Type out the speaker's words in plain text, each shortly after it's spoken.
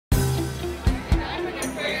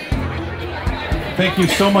Thank you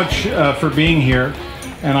so much for being here.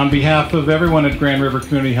 And on behalf of everyone at Grand River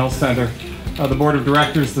Community Health Center, the board of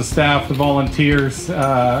directors, the staff, the volunteers,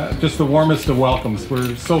 just the warmest of welcomes.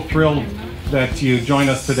 We're so thrilled that you join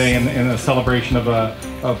us today in a celebration of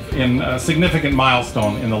a significant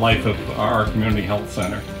milestone in the life of our community health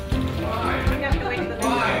center.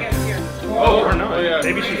 Oh, or not. Yeah.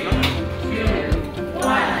 Maybe she's not.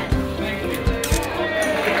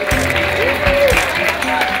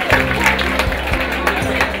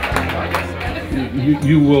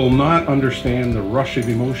 You will not understand the rush of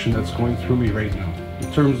emotion that's going through me right now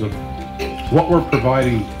in terms of what we're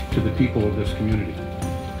providing to the people of this community.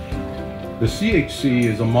 The CHC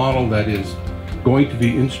is a model that is going to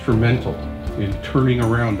be instrumental in turning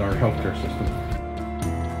around our healthcare system.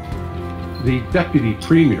 The Deputy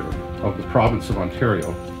Premier of the province of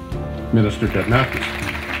Ontario, Minister Deb Matthews.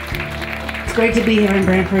 It's great to be here in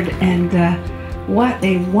Brantford, and what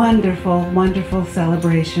a wonderful, wonderful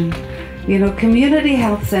celebration. You know, community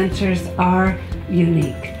health centers are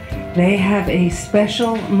unique. They have a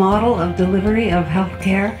special model of delivery of health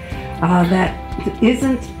care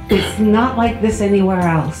it's not like this anywhere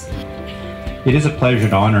else. It is a pleasure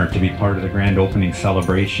and honor to be part of the grand opening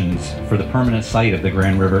celebrations for the permanent site of the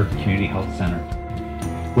Grand River Community Health Center.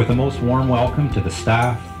 With the most warm welcome to the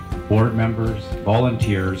staff, board members,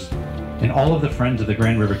 volunteers, and all of the friends of the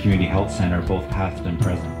Grand River Community Health Center, both past and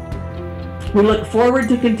present. We look forward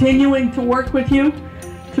to continuing to work with you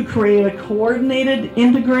to create a coordinated,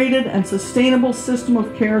 integrated, and sustainable system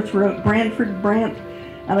of care throughout Brantford, Brant,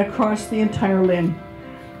 and across the entire LHIN.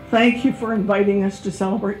 Thank you for inviting us to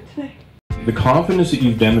celebrate today. The confidence that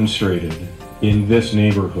you've demonstrated in this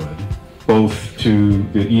neighborhood, both to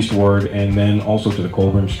the East Ward and then also to the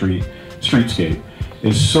Colburn streetscape,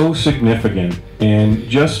 is so significant, and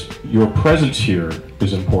just your presence here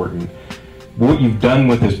is important. What you've done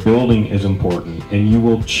with this building is important, and you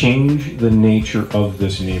will change the nature of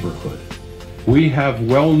this neighborhood. We have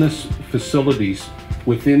wellness facilities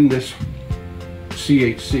within this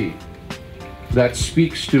CHC that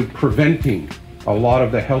speaks to preventing a lot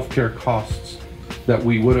of the healthcare costs that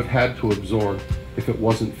we would have had to absorb if it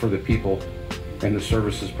wasn't for the people and the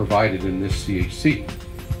services provided in this CHC.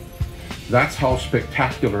 That's how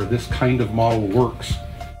spectacular this kind of model works.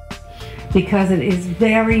 Because it is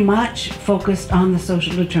very much focused on the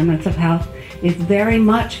social determinants of health. It's very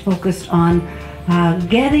much focused on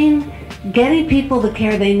getting people the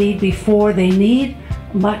care they need before they need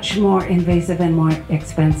much more invasive and more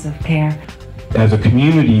expensive care. As a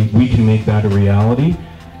community, we can make that a reality,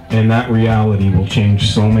 and that reality will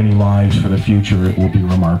change so many lives for the future. It will be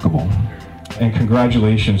remarkable. And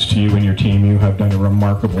congratulations to you and your team. You have done a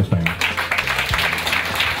remarkable thing.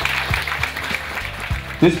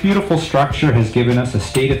 This beautiful structure has given us a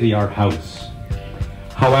state-of-the-art house.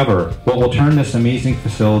 However, what will turn this amazing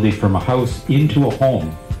facility from a house into a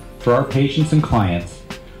home for our patients and clients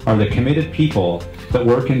are the committed people that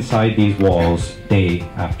work inside these walls day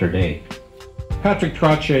after day. Patrick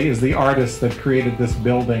Trottier is the artist that created this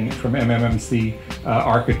building from MMMC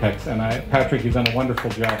Architects, and Patrick, you've done a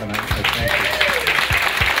wonderful job, and I thank you.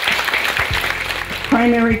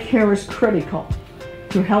 Primary care is critical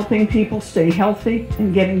to helping people stay healthy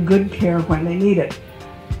and getting good care when they need it.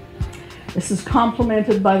 This is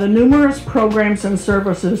complemented by the numerous programs and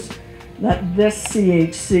services that this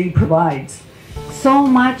CHC provides. So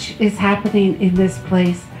much is happening in this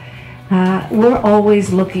place. We're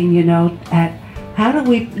always looking, you know, at how do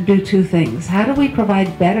we do two things? How do we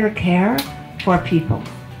provide better care for people?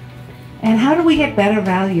 And how do we get better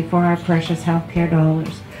value for our precious healthcare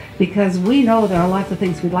dollars? Because we know there are lots of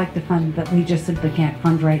things we'd like to fund that we just simply can't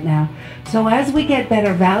fund right now. So as we get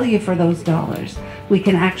better value for those dollars, we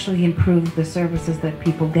can actually improve the services that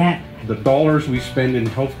people get. The dollars we spend in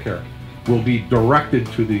healthcare will be directed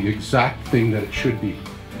to the exact thing that it should be,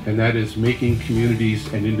 and that is making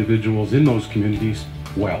communities and individuals in those communities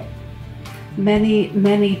well.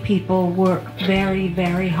 Many people work very,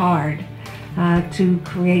 very hard to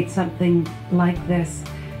create something like this.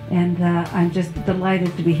 And I'm just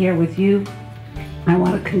delighted to be here with you. I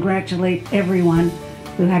want to congratulate everyone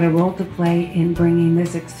who had a role to play in bringing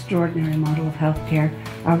this extraordinary model of healthcare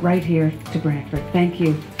right here to Brantford. Thank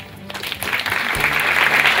you.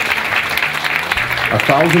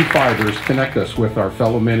 1,000 fibers connect us with our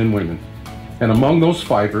fellow men and women. And among those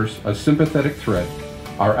fibers, a sympathetic thread,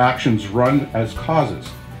 our actions run as causes,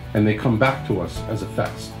 and they come back to us as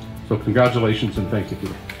effects. So congratulations and thank you,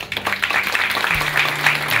 Peter.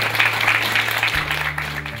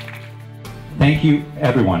 Thank you,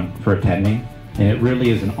 everyone, for attending, and it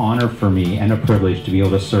really is an honor for me and a privilege to be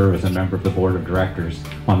able to serve as a member of the Board of Directors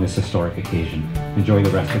on this historic occasion. Enjoy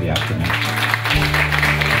the rest of the afternoon. Thank you.